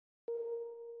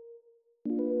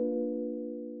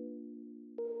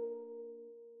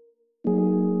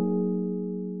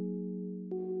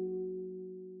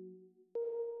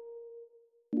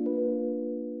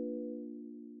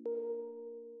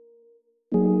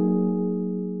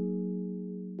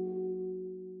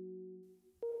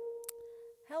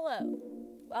Hello,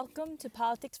 welcome to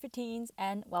Politics for Teens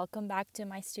and welcome back to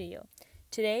my studio.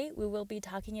 Today we will be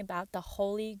talking about the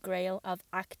holy grail of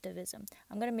activism.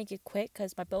 I'm going to make it quick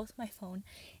because both my phone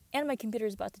and my computer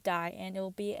is about to die and it will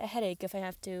be a headache if I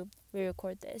have to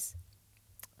re-record this.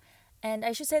 And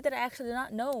I should say that I actually do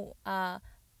not know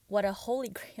what a holy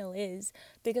grail is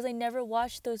because I never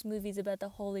watched those movies about the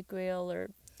holy grail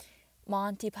or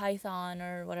Monty Python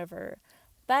or whatever.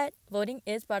 But voting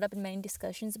is brought up in many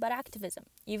discussions about activism.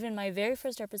 Even in my very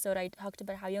first episode, I talked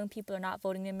about how young people are not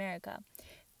voting in America.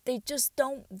 They just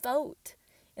don't vote.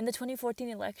 In the 2014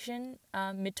 election,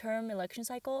 midterm election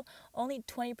cycle, only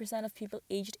 20% of people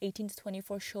aged 18 to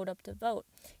 24 showed up to vote.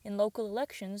 In local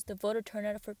elections, the voter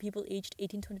turnout for people aged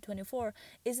 18 to 24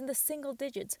 is in the single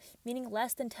digits, meaning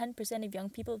less than 10% of young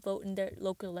people vote in their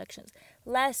local elections.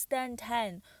 Less than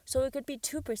 10. So it could be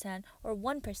 2% or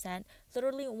 1%.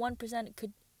 Literally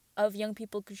 1% of young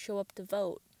people could show up to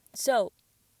vote. So,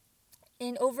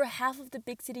 in over half of the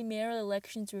big city mayoral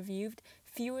elections reviewed,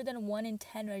 fewer than 1 in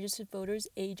 10 registered voters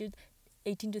aged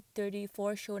 18 to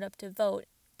 34 showed up to vote.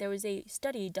 There was a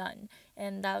study done,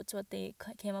 and that's what they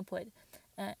came up with.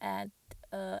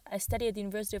 A study at the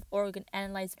University of Oregon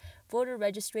analyzed voter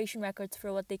registration records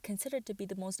for what they considered to be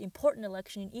the most important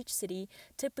election in each city,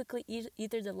 typically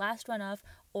either the last runoff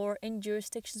or, in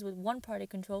jurisdictions with one-party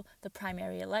control, the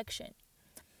primary election.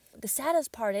 The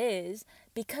saddest part is,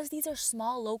 because these are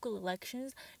small local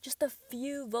elections, just a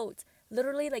few votes,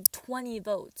 literally like 20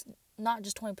 votes, not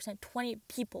just 20%, 20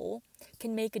 people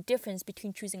can make a difference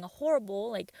between choosing a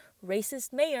horrible, like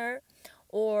racist mayor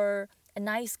or a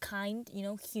nice, kind,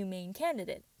 humane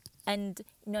candidate. And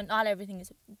not everything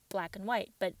is black and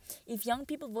white, but if young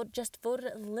people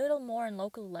voted a little more in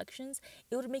local elections,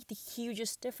 it would make the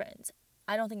hugest difference.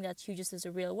 I don't think that hugest is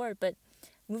a real word, but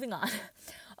moving on.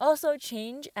 Also,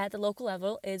 change at the local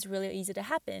level is really easy to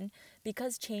happen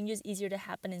because change is easier to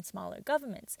happen in smaller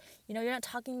governments. You're not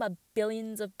talking about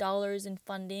billions of dollars in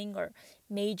funding or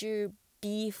major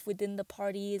beef within the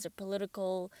parties or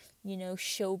political,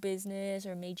 show business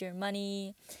or major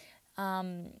money.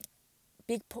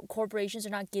 Big corporations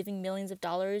are not giving millions of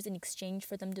dollars in exchange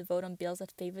for them to vote on bills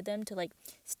that favor them to like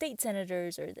state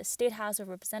senators or the state house of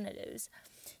representatives.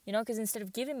 Because instead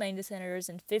of giving money to senators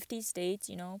in 50 states,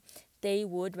 they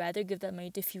would rather give that money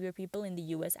to fewer people in the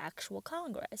U.S. actual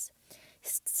Congress.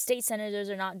 State senators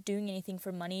are not doing anything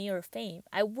for money or fame.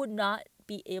 I would not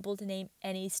be able to name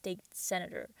any state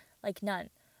senator, like none,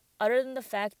 other than the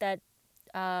fact that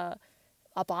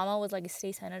Obama was like a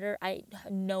state senator. I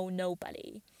know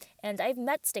nobody. And I've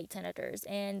met state senators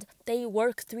and they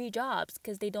work 3 jobs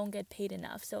because they don't get paid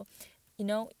enough. So,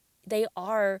 they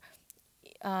are,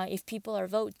 if people are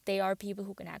vote, they are people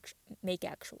who can make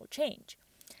actual change.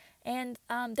 And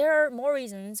there are more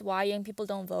reasons why young people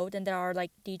don't vote than there are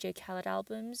like DJ Khaled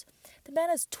albums. The man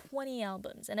has 20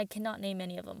 albums and I cannot name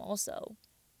any of them also.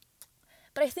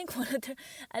 But I think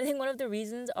one of the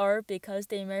reasons are because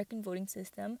the American voting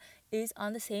system is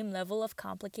on the same level of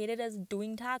complicated as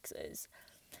doing taxes.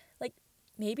 Like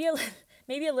maybe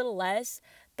maybe a little less,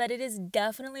 but it is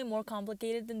definitely more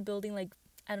complicated than building like,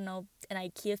 I don't know, an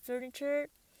IKEA furniture.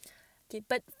 Okay,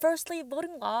 but firstly,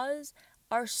 voting laws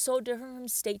are so different from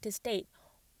state to state.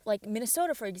 Like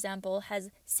Minnesota, for example, has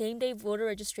same-day voter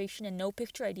registration and no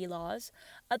picture ID laws.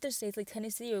 Other states like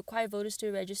Tennessee require voters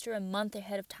to register a month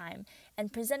ahead of time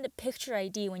and present a picture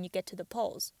ID when you get to the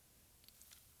polls.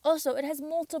 Also, it has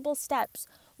multiple steps,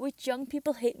 which young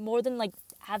people hate more than like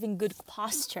having good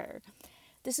posture.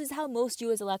 This is how most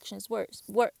U.S. elections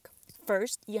work.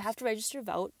 First, you have to register to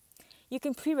vote. You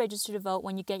can pre-register to vote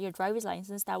when you get your driver's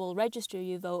license that will register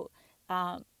you vote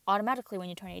automatically when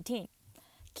you turn 18.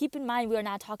 Keep in mind, we are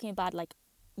not talking about like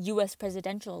U.S.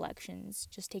 presidential elections,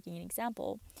 just taking an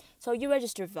example. So you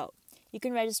register to vote. You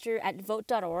can register at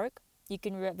vote.org. You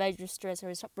can register as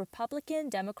a Republican,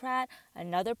 Democrat,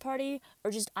 another party,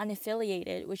 or just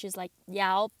unaffiliated, which is like,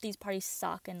 yeah, all these parties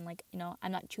suck and like,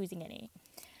 I'm not choosing any.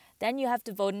 Then you have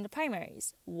to vote in the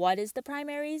primaries. What is the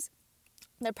primaries?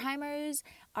 The primaries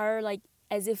are like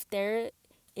as if there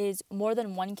is more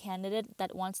than one candidate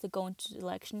that wants to go into the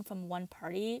election from one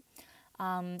party.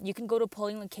 You can go to a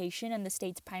polling location on the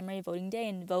state's primary voting day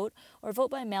and vote, or vote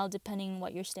by mail depending on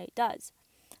what your state does.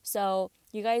 So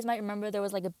you guys might remember there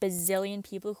was like a bazillion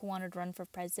people who wanted to run for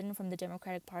president from the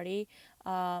Democratic Party,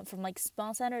 from like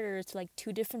small senators to like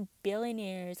 2 different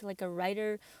billionaires to like a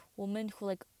writer woman who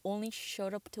like only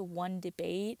showed up to one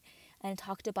debate and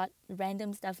talked about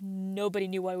random stuff nobody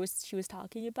knew what she was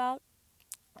talking about.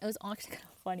 It was actually kind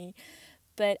of funny.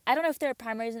 But I don't know if there are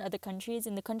primaries in other countries.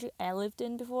 In the country I lived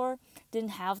in before,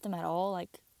 didn't have them at all.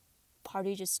 Like,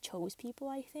 party just chose people,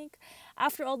 I think.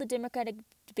 After all the Democratic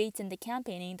debates and the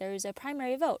campaigning, there is a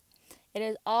primary vote. It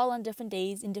is all on different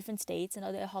days in different states, and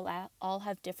they all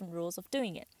have different rules of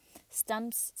doing it.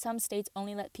 Some states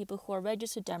only let people who are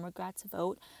registered Democrats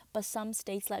vote, but some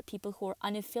states let people who are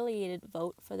unaffiliated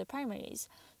vote for the primaries.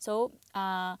 So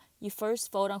you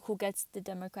first vote on who gets the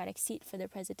Democratic seat for the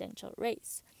presidential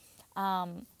race.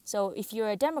 So if you're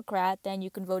a Democrat, then you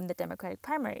can vote in the Democratic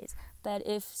primaries. But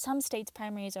if some states'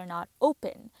 primaries are not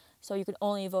open, so you can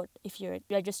only vote if you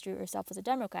register yourself as a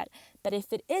Democrat. But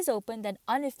if it is open, then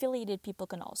unaffiliated people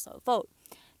can also vote.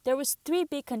 There was 3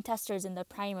 big contesters in the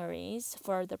primaries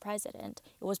for the president.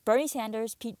 It was Bernie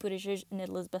Sanders, Pete Buttigieg, and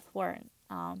Elizabeth Warren,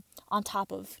 on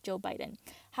top of Joe Biden.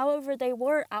 However, they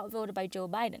were outvoted by Joe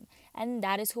Biden, and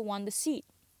that is who won the seat.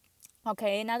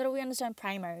 Okay, now that we understand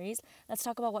primaries, let's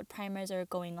talk about what primaries are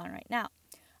going on right now.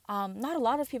 Not a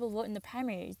lot of people vote in the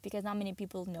primaries because not many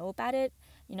people know about it,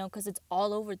 because it's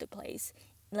all over the place.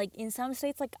 Like in some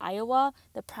states like Iowa,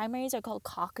 the primaries are called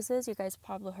caucuses. You guys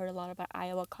probably heard a lot about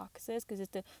Iowa caucuses because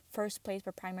it's the first place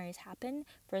where primaries happen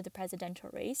for the presidential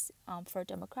race, for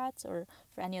Democrats or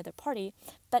for any other party.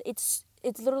 But it's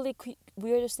literally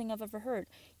weirdest thing I've ever heard.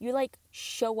 You like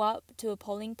show up to a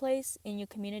polling place in your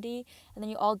community, and then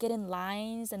you all get in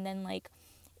lines, and then like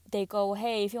they go,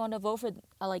 hey, if you want to vote for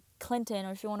like Clinton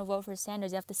or if you want to vote for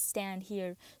Sanders, you have to stand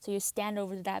here. So you stand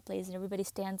over to that place, and everybody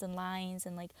stands in lines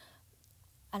and like,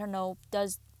 I don't know,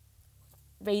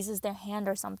 raises their hand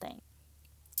or something.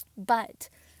 But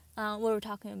what we're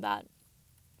talking about.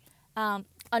 On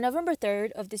November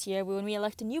 3rd of this year, when we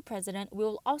elect a new president, we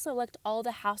will also elect all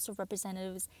the House of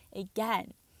Representatives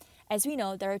again. As we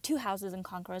know, there are 2 houses in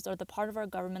Congress, or the part of our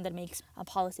government that makes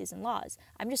policies and laws.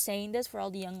 I'm just saying this for all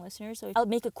the young listeners, so I'll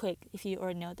make it quick if you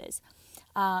already know this.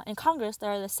 In Congress,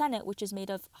 there are the Senate, which is made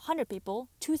of 100 people,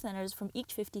 2 senators from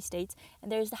each 50 states, and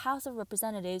there's the House of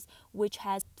Representatives, which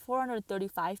has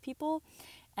 435 people.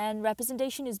 And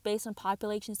representation is based on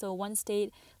population, so one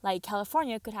state like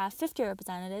California could have 50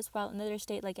 representatives, while another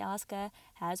state like Alaska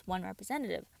has 1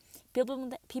 representative.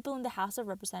 People in the House of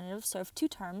Representatives serve 2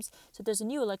 terms, so there's a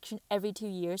new election every 2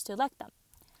 years to elect them.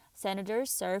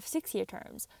 Senators serve 6-year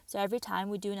terms, so every time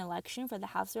we do an election for the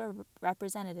House of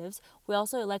Representatives, we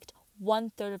also elect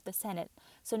 1/3 of the Senate.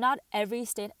 So not every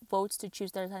state votes to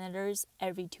choose their senators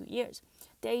every 2 years.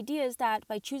 The idea is that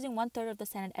by choosing 1/3 of the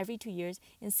Senate every 2 years,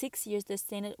 in 6 years the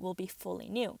Senate will be fully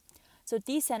new. So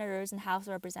these senators in House of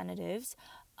Representatives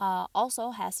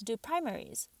also has to do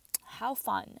primaries. How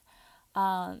fun.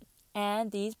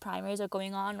 And these primaries are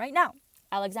going on right now.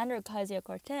 Alexandria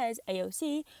Ocasio-Cortez,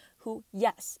 AOC, who,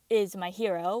 yes, is my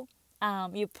hero,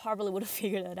 you probably would have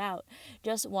figured that out,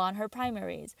 just won her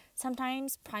primaries.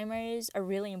 Sometimes primaries are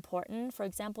really important. For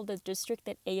example, the district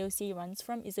that AOC runs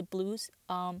from is a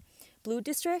blue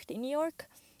district in New York.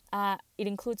 It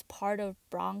includes part of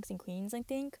Bronx and Queens, I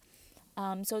think.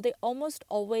 So they almost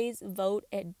always vote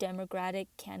a Democratic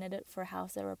candidate for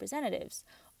House of Representatives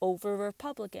over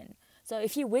Republican. So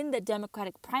if you win the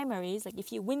Democratic primaries, like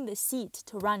if you win the seat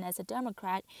to run as a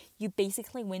Democrat, you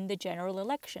basically win the general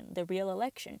election, the real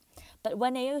election. But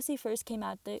when AOC first came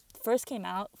out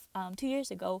 2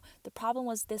 years ago, the problem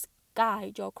was this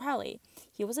guy, Joe Crowley.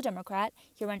 He was a Democrat.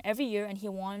 He ran every year, and he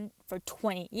won for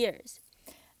 20 years.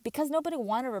 Because nobody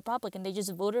wanted a Republican, they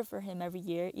just voted for him every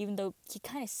year, even though he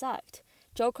kind of sucked.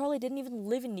 Joe Crowley didn't even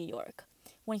live in New York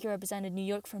when he represented New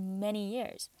York for many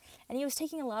years. And he was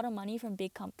taking a lot of money from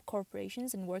big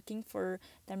corporations and working for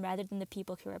them rather than the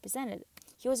people he represented.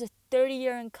 He was a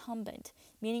 30-year incumbent,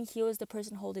 meaning he was the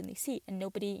person holding the seat, and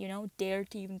nobody, dared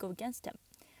to even go against him.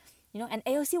 And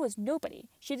AOC was nobody.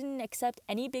 She didn't accept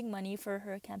any big money for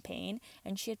her campaign,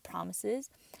 and she had promises,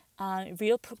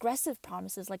 real progressive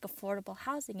promises like affordable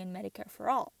housing and Medicare for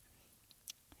all.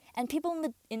 And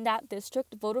people in that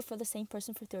district voted for the same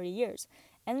person for 30 years,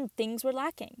 and things were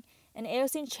lacking. And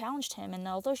AOC challenged him, and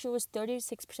although she was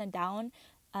 36% down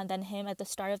than him at the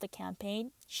start of the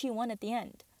campaign, she won at the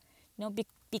end.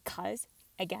 Because,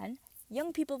 again,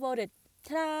 young people voted.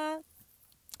 Ta-da!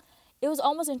 It was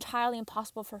almost entirely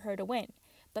impossible for her to win,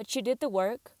 but she did the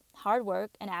work, hard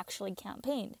work, and actually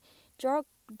campaigned.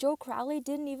 Joe Crowley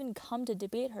didn't even come to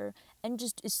debate her and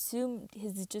just assumed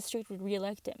his district would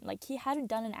re-elect him. Like, he hadn't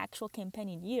done an actual campaign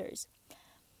in years.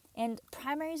 And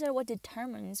primaries are what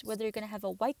determines whether you're going to have a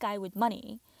white guy with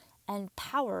money and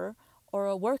power or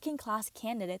a working class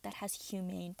candidate that has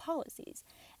humane policies.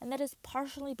 And that is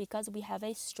partially because we have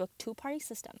a strict 2-party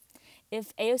system.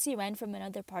 If AOC ran from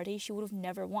another party, she would have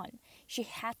never won. She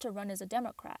had to run as a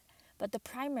Democrat. But the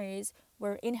primaries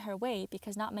were in her way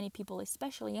because not many people,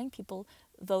 especially young people,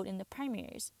 vote in the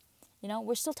primaries.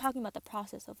 We're still talking about the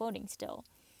process of voting still.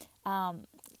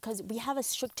 because we have a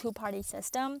strict two-party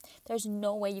system. There's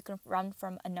no way you can run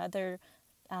from another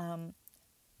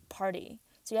party.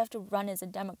 So you have to run as a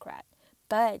Democrat.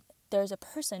 But there's a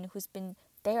person who's been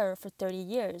there for 30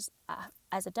 years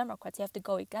as a Democrat. So you have to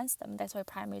go against them. That's why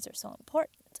primaries are so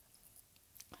important.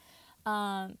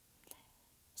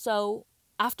 So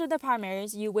after the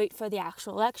primaries, you wait for the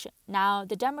actual election. Now,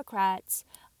 the Democrats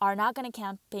are not going to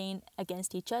campaign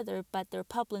against each other, but the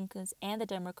Republicans and the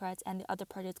Democrats and the other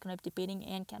parties are going to be debating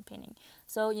and campaigning.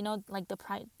 So, like the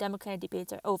Democratic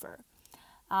debates are over.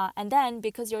 And then,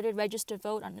 because you're to register to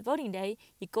vote on the voting day,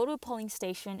 you go to a polling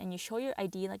station and you show your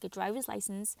ID, like a driver's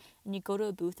license, and you go to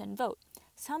a booth and vote.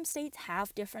 Some states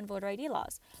have different voter ID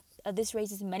laws. This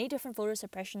raises many different voter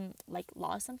suppression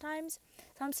laws sometimes.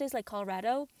 Some states like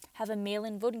Colorado have a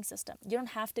mail-in voting system. You don't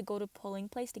have to go to a polling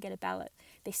place to get a ballot.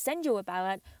 They send you a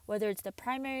ballot, whether it's the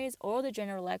primaries or the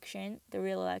general election, the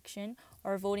real election,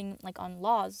 or voting on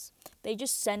laws. They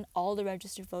just send all the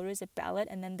registered voters a ballot,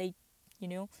 and then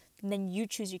and then you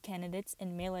choose your candidates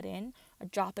and mail it in or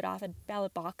drop it off at a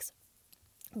ballot box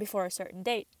before a certain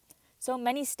date. So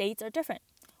many states are different,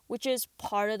 which is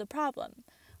part of the problem.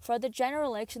 For the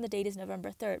general election, the date is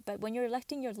November 3rd, but when you're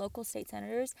electing your local state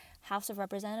senators, House of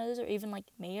Representatives, or even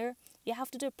mayor, you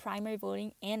have to do primary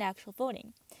voting and actual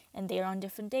voting, and they are on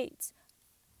different dates.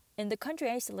 In the country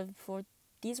I used to live before,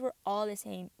 these were all the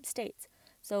same states.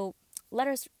 So let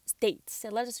us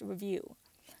review.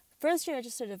 First, you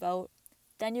register to vote,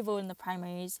 then you vote in the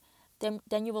primaries,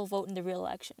 then you will vote in the real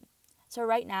election. So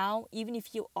right now, even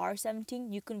if you are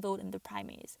 17, you can vote in the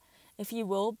primaries. If you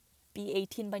will be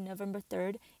 18 by November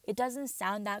 3rd, it doesn't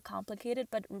sound that complicated,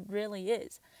 but it really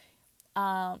is.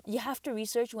 You have to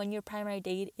research when your primary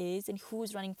date is and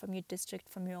who's running from your district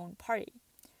from your own party.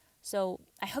 So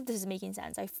I hope this is making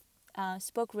sense. I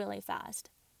spoke really fast.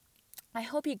 I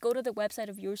hope you go to the website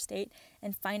of your state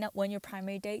and find out when your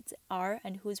primary dates are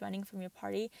and who's running from your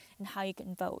party and how you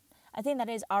can vote. I think that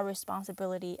is our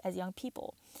responsibility as young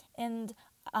people. And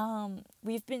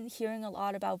we've been hearing a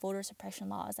lot about voter suppression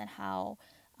laws and how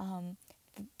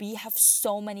we have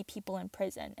so many people in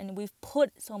prison and we've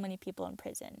put so many people in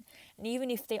prison. And even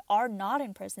if they are not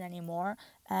in prison anymore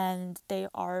and they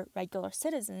are regular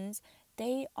citizens,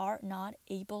 they are not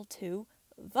able to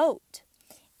vote.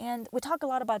 And we talk a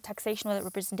lot about taxation without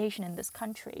representation in this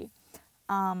country.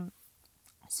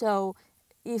 So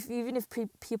even if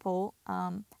people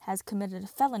has committed a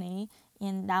felony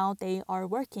and now they are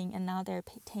working and now they're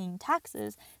paying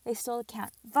taxes, they still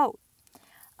can't vote.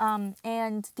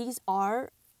 And these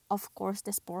are, of course,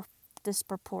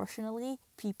 disproportionately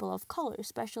people of color,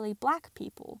 especially black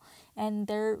people, and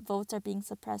their votes are being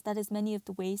suppressed. That is many of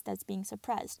the ways that's being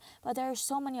suppressed. But there are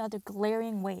so many other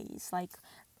glaring ways, like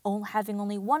having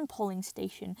only one polling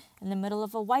station in the middle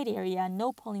of a white area and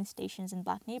no polling stations in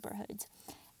black neighborhoods.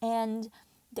 And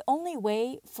the only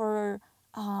way for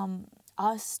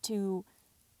us to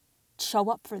show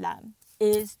up for them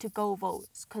is to go vote,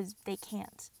 because they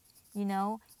can't.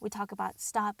 We talk about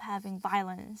stop having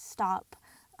violence, stop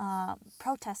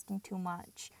protesting too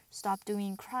much, stop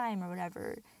doing crime or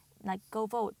whatever, go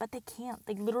vote. But they can't.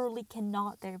 They literally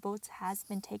cannot. Their votes has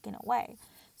been taken away.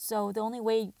 So the only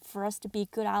way for us to be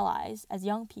good allies as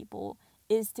young people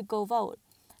is to go vote.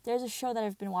 There's a show that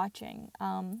I've been watching,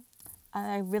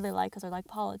 I really like because I like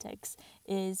politics,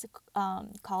 is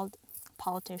called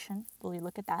Politician. Will you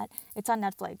look at that? It's on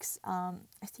Netflix.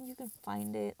 I think you can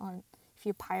find it on, if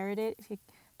you pirate it, if you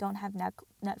don't have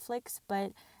Netflix,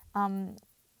 but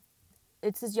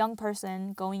it's this young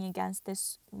person going against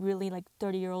this really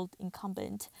 30-year-old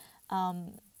incumbent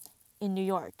in New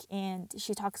York, and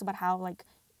she talks about how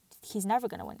he's never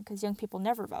going to win because young people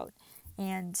never vote,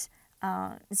 and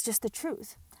it's just the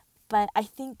truth. But I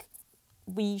think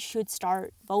we should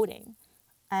start voting,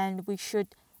 and we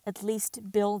should at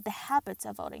least build the habits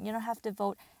of voting. You don't have to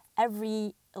vote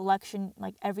every election,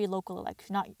 every local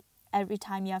election, not every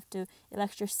time you have to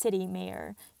elect your city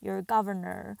mayor, your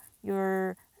governor,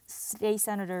 your state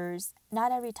senators,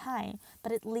 not every time,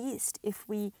 but at least if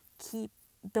we keep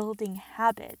building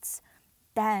habits,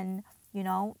 then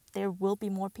there will be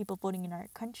more people voting in our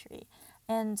country.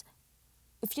 And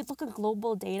if you look at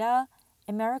global data,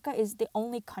 America is the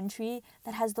only country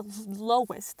that has the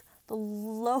lowest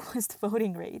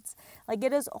voting rates.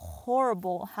 It is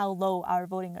horrible how low our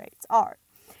voting rates are.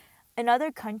 In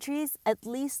other countries, at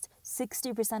least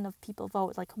 60% of people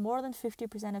vote, more than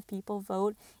 50% of people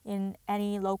vote in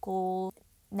any local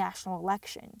national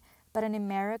election. But in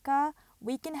America,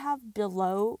 we can have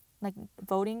below,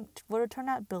 voter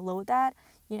turnout below that,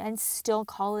 and still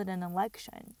call it an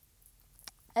election.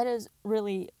 It is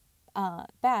really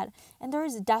bad. And there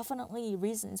is definitely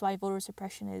reasons why voter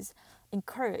suppression is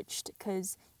encouraged,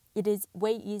 because it is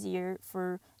way easier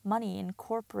for money and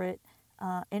corporate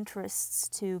interests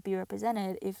to be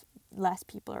represented if less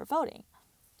people are voting.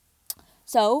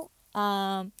 So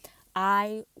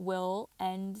I will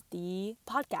end the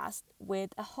podcast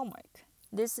with a homework.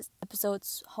 This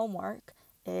episode's homework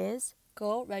is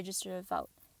go register to vote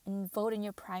and vote in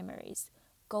your primaries.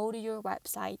 Go to your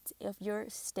website of your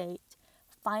state,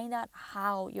 find out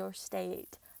how your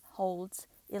state holds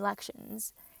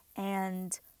elections,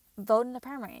 and vote in the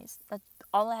primaries. That's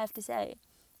all I have to say.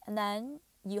 And then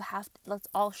let's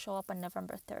all show up on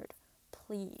November 3rd.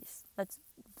 Please, let's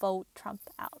vote Trump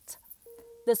out.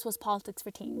 This was Politics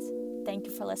for Teens. Thank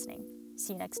you for listening.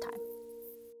 See you next time.